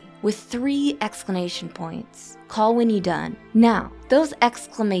pedi," with 3 exclamation points. "Call when you done." Now, those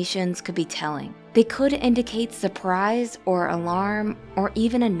exclamations could be telling. They could indicate surprise or alarm or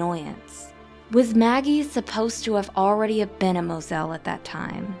even annoyance. Was Maggie supposed to have already been at Moselle at that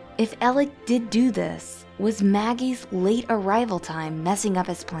time? If Alec did do this, was Maggie's late arrival time messing up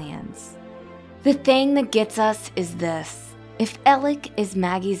his plans? The thing that gets us is this. If Alec is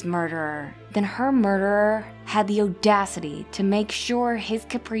Maggie's murderer, then her murderer had the audacity to make sure his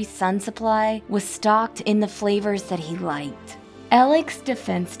Capri Sun supply was stocked in the flavors that he liked. Alec's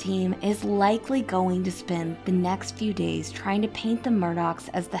defense team is likely going to spend the next few days trying to paint the Murdaughs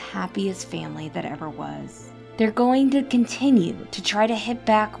as the happiest family that ever was. They're going to continue to try to hit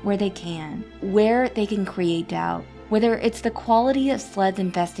back where they can create doubt. Whether it's the quality of Sled's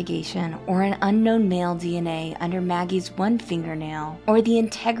investigation or an unknown male DNA under Maggie's one fingernail, or the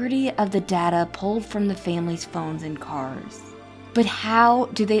integrity of the data pulled from the family's phones and cars. But how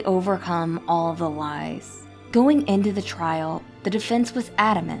do they overcome all of the lies? Going into the trial, the defense was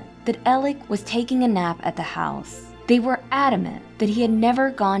adamant that Alec was taking a nap at the house. They were adamant that he had never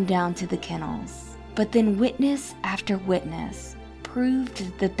gone down to the kennels. But then witness after witness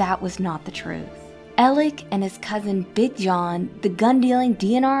proved that that was not the truth. Alec and his cousin Big John, the gun-dealing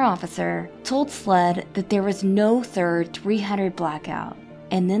DNR officer, told Sled that there was no third 300 blackout,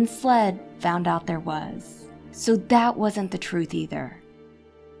 and then Sled found out there was. So that wasn't the truth either.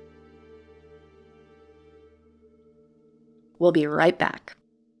 We'll be right back.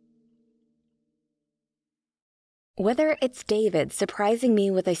 Whether it's David surprising me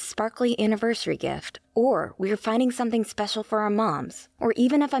with a sparkly anniversary gift, or we're finding something special for our moms, or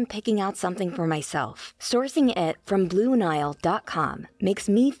even if I'm picking out something for myself, sourcing it from BlueNile.com makes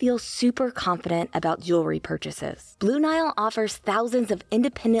me feel super confident about jewelry purchases. Blue Nile offers thousands of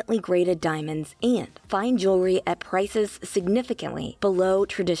independently graded diamonds and fine jewelry at prices significantly below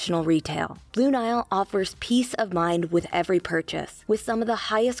traditional retail. Blue Nile offers peace of mind with every purchase, with some of the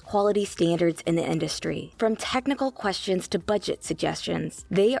highest quality standards in the industry. From technical questions to budget suggestions,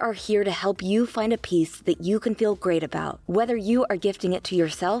 they are here to help you find a piece that you can feel great about, whether you are gifting it to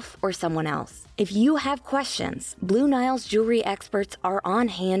yourself or someone else. If you have questions, Blue Nile's jewelry experts are on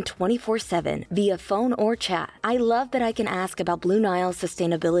hand 24/7 via phone or chat. I love that I can ask about Blue Nile's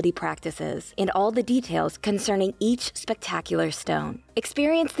sustainability practices and all the details concerning each spectacular stone.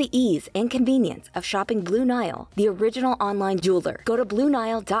 Experience the ease and convenience of shopping Blue Nile, the original online jeweler. Go to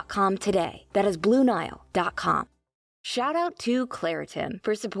BlueNile.com today. That is BlueNile.com. Shout out to Claritin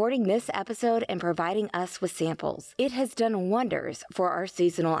for supporting this episode and providing us with samples. It has done wonders for our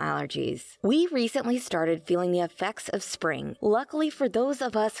seasonal allergies. We recently started feeling the effects of spring. Luckily for those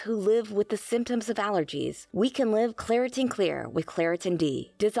of us who live with the symptoms of allergies, we can live Claritin Clear with Claritin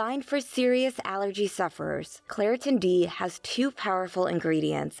D. Designed for serious allergy sufferers, Claritin D has 2 powerful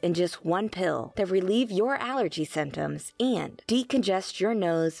ingredients in just 1 pill that relieve your allergy symptoms and decongest your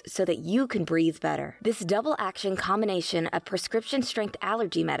nose so that you can breathe better. This double action combination of prescription-strength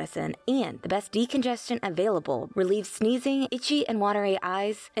allergy medicine and the best decongestion available relieves sneezing, itchy and watery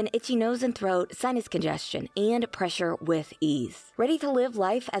eyes, an itchy nose and throat, sinus congestion, and pressure with ease. Ready to live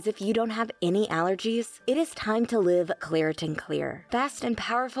life as if you don't have any allergies? It is time to live Claritin Clear. Fast and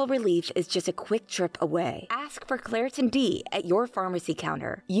powerful relief is just a quick trip away. Ask for Claritin D at your pharmacy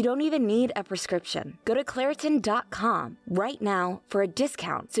counter. You don't even need a prescription. Go to Claritin.com right now for a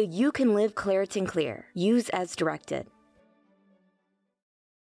discount so you can live Claritin Clear. Use as directed.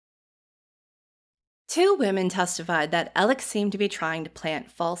 Two women testified that Alec seemed to be trying to plant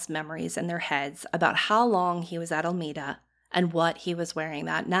false memories in their heads about how long he was at Alameda and what he was wearing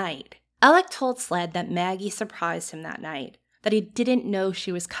that night. Alec told SLED that Maggie surprised him that night, that he didn't know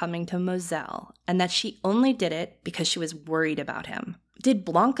she was coming to Moselle, and that she only did it because she was worried about him. Did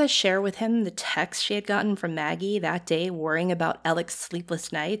Blanca share with him the text she had gotten from Maggie that day worrying about Alec's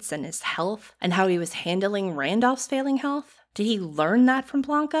sleepless nights and his health and how he was handling Randolph's failing health? Did he learn that from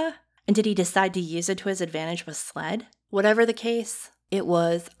Blanca? And did he decide to use it to his advantage with SLED? Whatever the case, it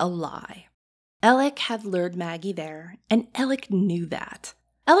was a lie. Alec had lured Maggie there, and Alec knew that.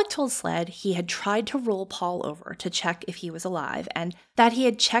 Alec told SLED he had tried to roll Paul over to check if he was alive, and that he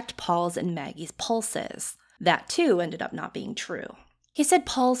had checked Paul's and Maggie's pulses. That, too, ended up not being true. He said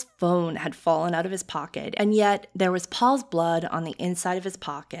Paul's phone had fallen out of his pocket, and yet there was Paul's blood on the inside of his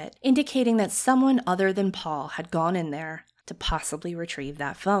pocket, indicating that someone other than Paul had gone in there to possibly retrieve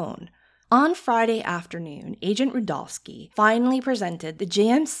that phone. On Friday afternoon, Agent Rudolsky finally presented the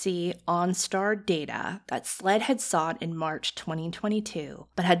GMC OnStar data that SLED had sought in March 2022,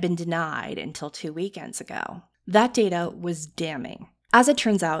 but had been denied until 2 weekends ago. That data was damning. As it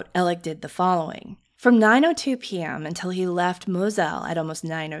turns out, Alec did the following. From 9:02 p.m. until he left Moselle at almost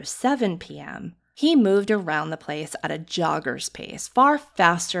 9:07 p.m., he moved around the place at a jogger's pace, far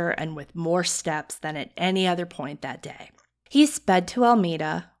faster and with more steps than at any other point that day. He sped to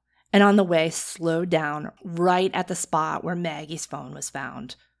Alameda, and on the way slowed down right at the spot where Maggie's phone was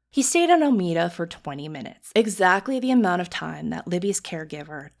found. He stayed on Alameda for 20 minutes, exactly the amount of time that Libby's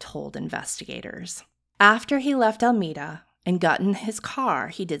caregiver told investigators. After he left Alameda and got in his car,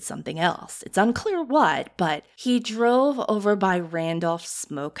 he did something else. It's unclear what, but he drove over by Randolph's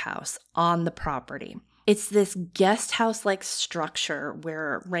Smokehouse on the property. It's this guest house-like structure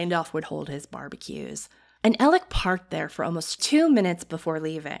where Randolph would hold his barbecues. And Alec parked there for almost 2 minutes before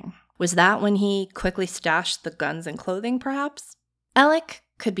leaving. Was that when he quickly stashed the guns and clothing, perhaps? Alec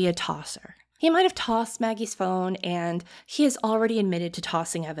could be a tosser. He might have tossed Maggie's phone, and he has already admitted to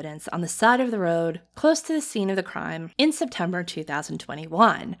tossing evidence on the side of the road close to the scene of the crime in September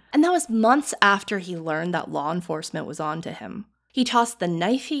 2021. And that was months after he learned that law enforcement was on to him. He tossed the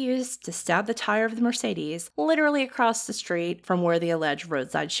knife he used to stab the tire of the Mercedes literally across the street from where the alleged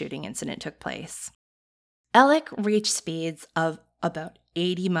roadside shooting incident took place. Alec reached speeds of about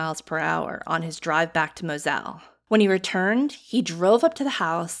 80 miles per hour on his drive back to Moselle. When he returned, he drove up to the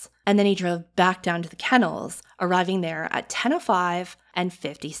house, and then he drove back down to the kennels, arriving there at 10:05 and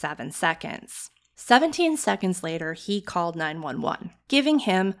 57 seconds. 17 seconds later, he called 911, giving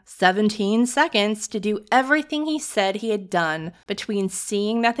him 17 seconds to do everything he said he had done between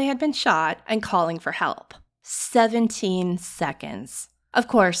seeing that they had been shot and calling for help. 17 seconds. Of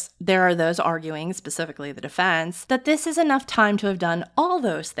course, there are those arguing, specifically the defense, that this is enough time to have done all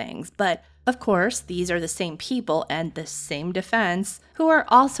those things, but of course, these are the same people and the same defense who are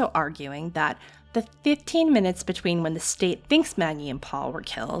also arguing that the 15 minutes between when the state thinks Maggie and Paul were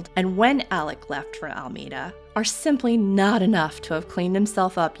killed and when Alec left for Alameda are simply not enough to have cleaned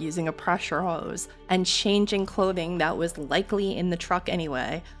himself up using a pressure hose and changing clothing that was likely in the truck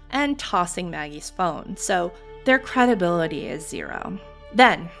anyway and tossing Maggie's phone, so their credibility is zero.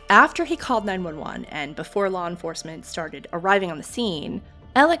 Then, after he called 911 and before law enforcement started arriving on the scene,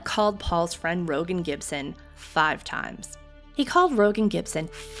 Alec called Paul's friend Rogan Gibson 5 times. He called Rogan Gibson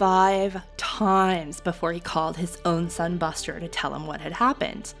 5 times before he called his own son Buster to tell him what had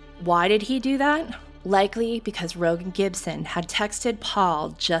happened. Why did he do that? Likely because Rogan Gibson had texted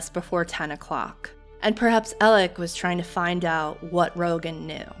Paul just before 10 o'clock, and perhaps Alec was trying to find out what Rogan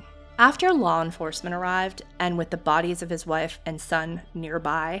knew. After law enforcement arrived, and with the bodies of his wife and son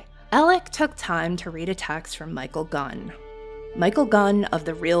nearby, Alec took time to read a text from Michael Gunn. Michael Gunn of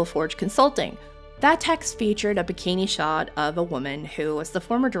The Real Forge Consulting. That text featured a bikini shot of a woman who was the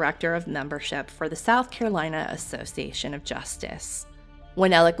former director of membership for the South Carolina Association of Justice.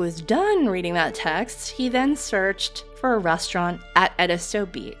 When Alec was done reading that text, he then searched for a restaurant at Edisto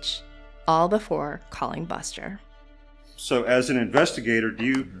Beach, all before calling Buster. So as an investigator, do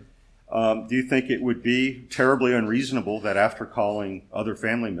you think it would be terribly unreasonable that after calling other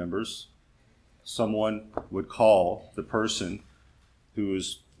family members, someone would call the person who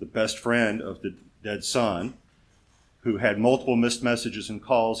is the best friend of the dead son, who had multiple missed messages and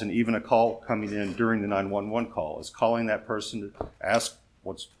calls, and even a call coming in during the 911 call? Is calling that person to ask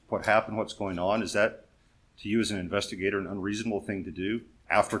what happened, what's going on, is that, to you as an investigator, an unreasonable thing to do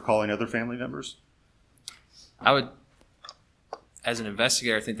after calling other family members? I would, as an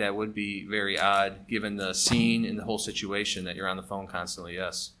investigator, I think that would be very odd, given the scene and the whole situation, that you're on the phone constantly,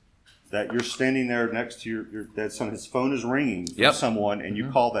 yes. that you're standing there next to your dad's son, his phone is ringing for Yep. someone, and you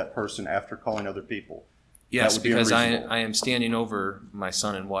call that person after calling other people. Yes, That would be because unreasonable. I am standing over my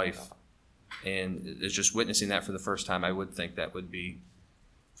son and wife, and it's just witnessing that for the first time. I would think that would be,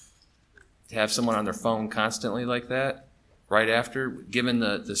 to have someone on their phone constantly like that, right after, given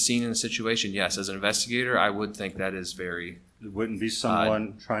the scene and the situation, yes, as an investigator, I would think that is very... It wouldn't be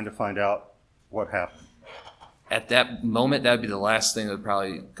someone trying to find out what happened. At that moment, that would be the last thing that would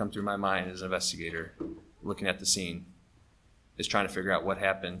probably come through my mind as an investigator, looking at the scene, is trying to figure out what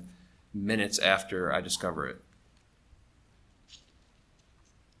happened minutes after I discover it.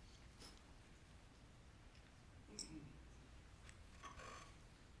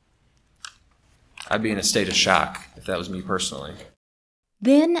 I'd be in a state of shock if that was me personally.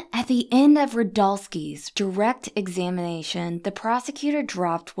 Then, at the end of Radulski's direct examination, the prosecutor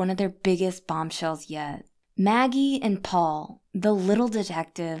dropped one of their biggest bombshells yet. Maggie and Paul, the little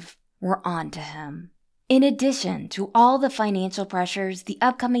detective, were on to him. In addition to all the financial pressures, the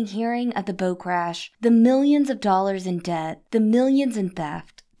upcoming hearing of the boat crash, the millions of dollars in debt, the millions in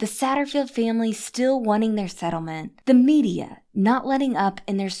theft, the Satterfield family still wanting their settlement, the media not letting up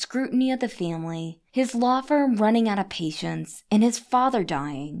in their scrutiny of the family, his law firm running out of patience, and his father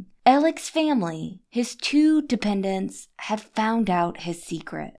dying, Alec's family, his two dependents, had found out his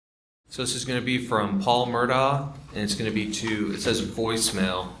secret. So this is going to be from Paul Murdaugh, and it's going to be it says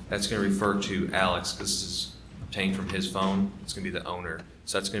voicemail. That's going to refer to Alex, because this is obtained from his phone. It's going to be the owner.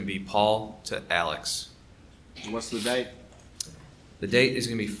 So that's going to be Paul to Alex. What's the date? The date is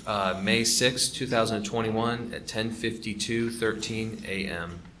going to be May 6, 2021 at 10:52:13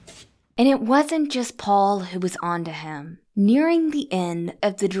 a.m. And it wasn't just Paul who was on to him. Nearing the end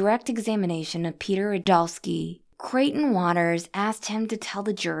of the direct examination of Peter Radulski, Creighton Waters asked him to tell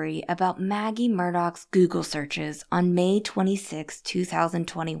the jury about Maggie Murdaugh's Google searches on May 26,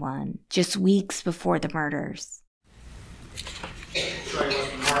 2021, just weeks before the murders.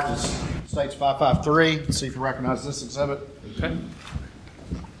 States 553. See if you recognize this exhibit. Okay.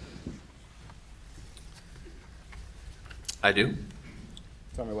 I do.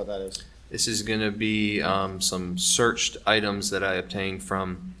 Tell me what that is. This is going to be some searched items that I obtained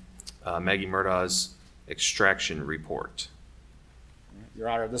from Maggie Murdaugh's extraction report. Your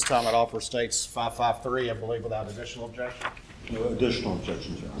Honor, at this time I'd offer States 553, I believe, without additional objection. No additional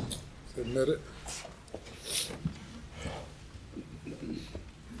objections, Your Honor. Admit it.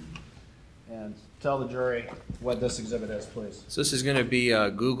 And tell the jury what this exhibit is, please. So this is going to be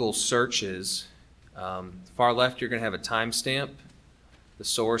Google searches. Far left, you're going to have a timestamp. The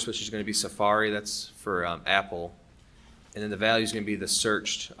source, which is going to be Safari, that's for Apple. And then the value is going to be the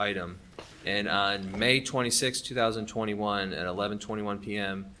searched item. And on May 26, 2021 at 11:21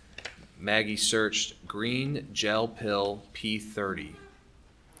 p.m., Maggie searched green gel pill P30.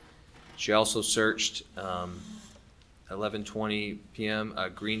 She also searched 11:20 p.m.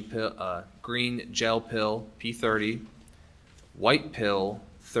 Green gel pill P30, white pill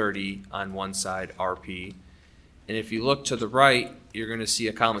 30 on one side RP. And if you look to the right, you're going to see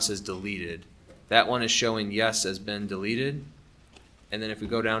a column that says deleted. That one is showing yes has been deleted. And then if we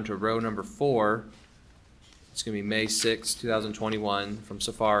go down to row number 4, it's going to be May 6, 2021 from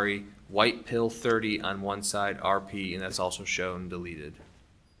Safari, white pill 30 on one side RP, and that's also shown deleted.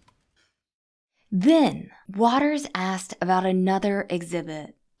 Then, Waters asked about another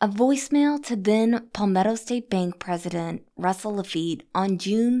exhibit, a voicemail to then Palmetto State Bank President Russell Laffitte on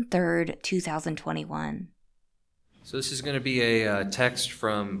June 3, 2021. So this is going to be a text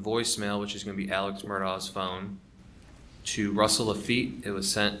from voicemail, which is going to be Alex Murdaugh's phone, to Russell Laffitte. It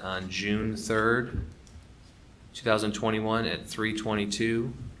was sent on June 3rd, 2021 at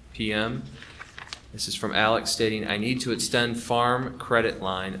 3:22 p.m. This is from Alex stating, I need to extend farm credit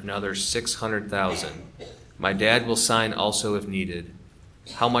line another $600,000. My dad will sign also if needed.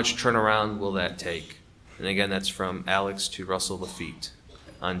 How much turnaround will that take? And again, that's from Alex to Russell Laffitte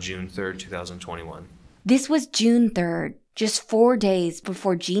on June 3rd, 2021. This was June 3rd, just 4 days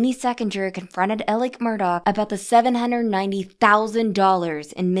before Jeannie Seconder confronted Alec Murdaugh about the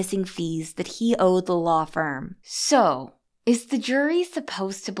 $790,000 in missing fees that he owed the law firm. So, is the jury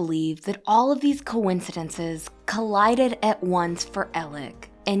supposed to believe that all of these coincidences collided at once for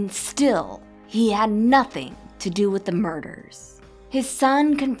Alec, and still he had nothing to do with the murders? His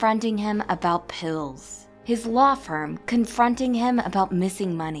son confronting him about pills, his law firm confronting him about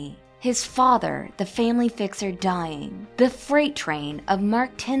missing money, his father, the family fixer, dying, the freight train of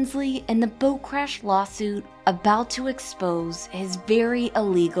Mark Tinsley, and the boat crash lawsuit about to expose his very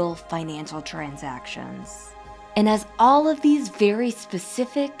illegal financial transactions. And as all of these very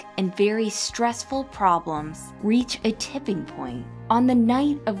specific and very stressful problems reach a tipping point, on the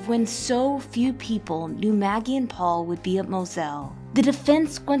night of when so few people knew Maggie and Paul would be at Moselle, the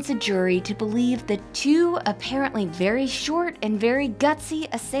defense wants a jury to believe that two apparently very short and very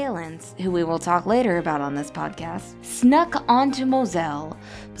gutsy assailants, who we will talk later about on this podcast, snuck onto Moselle,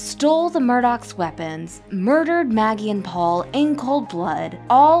 stole the Murdaugh's weapons, murdered Maggie and Paul in cold blood,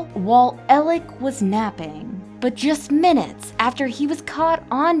 all while Alec was napping. But just minutes after he was caught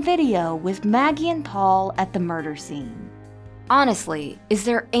on video with Maggie and Paul at the murder scene. Honestly, is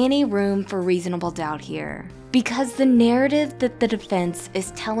there any room for reasonable doubt here? Because the narrative that the defense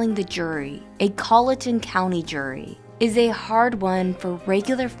is telling the jury, a Colleton County jury, is a hard one for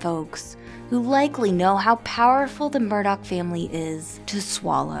regular folks who likely know how powerful the Murdaugh family is to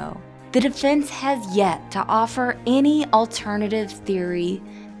swallow. The defense has yet to offer any alternative theory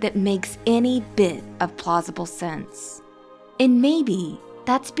that makes any bit of plausible sense. And maybe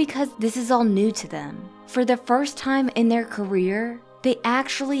that's because this is all new to them. For the first time in their career, they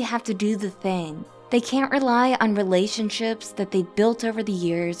actually have to do the thing. They can't rely on relationships that they built over the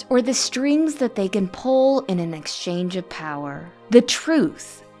years or the strings that they can pull in an exchange of power. The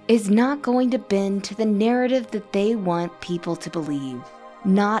truth is not going to bend to the narrative that they want people to believe.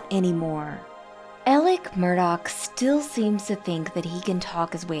 Not anymore. Alec Murdaugh still seems to think that he can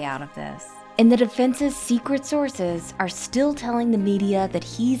talk his way out of this. And the defense's secret sources are still telling the media that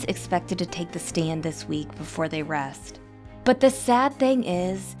he's expected to take the stand this week before they rest. But the sad thing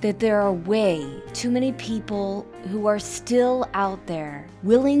is that there are way too many people who are still out there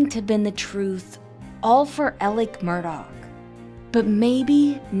willing to bend the truth, all for Alec Murdaugh. But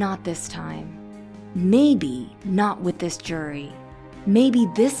maybe not this time. Maybe not with this jury. Maybe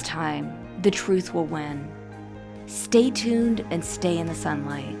this time the truth will win. Stay tuned and stay in the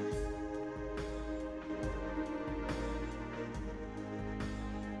sunlight.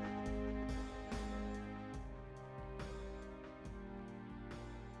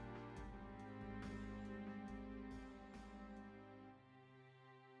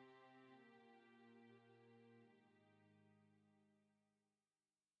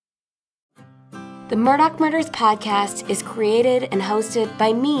 The Murdaugh Murders podcast is created and hosted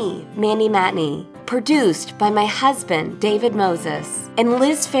by me, Mandy Matney, produced by my husband, David Moses, and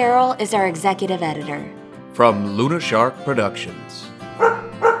Liz Farrell is our executive editor. From Luna Shark Productions.